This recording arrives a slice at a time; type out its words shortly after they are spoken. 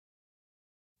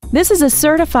This is a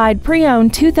certified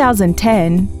pre-owned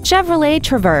 2010 Chevrolet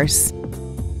Traverse.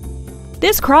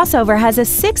 This crossover has a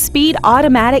 6-speed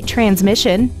automatic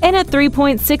transmission and a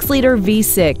 3.6-liter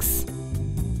V6.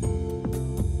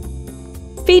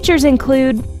 Features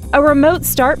include a remote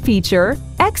start feature,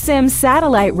 XM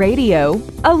satellite radio,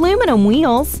 aluminum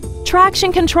wheels,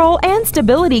 traction control and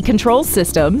stability control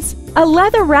systems, a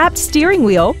leather-wrapped steering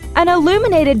wheel, an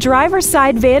illuminated driver's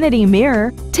side vanity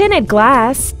mirror, tinted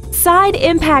glass, side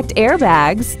impact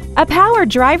airbags, a power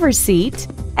driver's seat,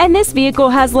 and this vehicle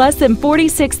has less than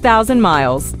 46,000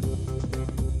 miles.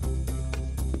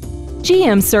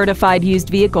 GM certified used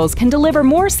vehicles can deliver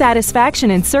more satisfaction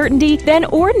and certainty than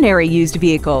ordinary used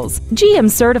vehicles. GM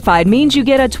certified means you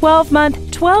get a 12-month,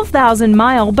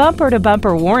 12,000-mile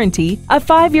bumper-to-bumper warranty, a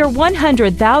 5-year,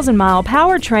 100,000-mile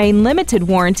powertrain limited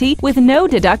warranty with no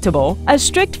deductible, a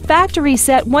strict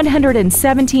factory-set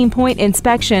 117-point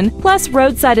inspection, plus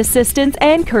roadside assistance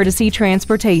and courtesy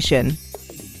transportation.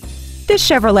 This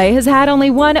Chevrolet has had only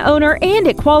one owner and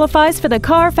it qualifies for the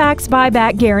Carfax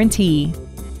buyback guarantee.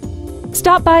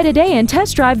 Stop by today and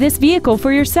test drive this vehicle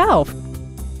for yourself.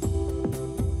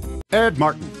 Ed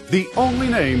Martin, the only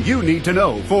name you need to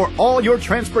know for all your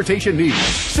transportation needs.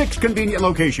 6 convenient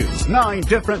locations, 9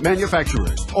 different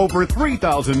manufacturers, over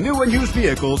 3,000 new and used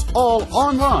vehicles, all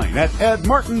online at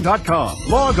edmartin.com.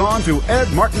 Log on to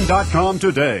edmartin.com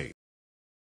today.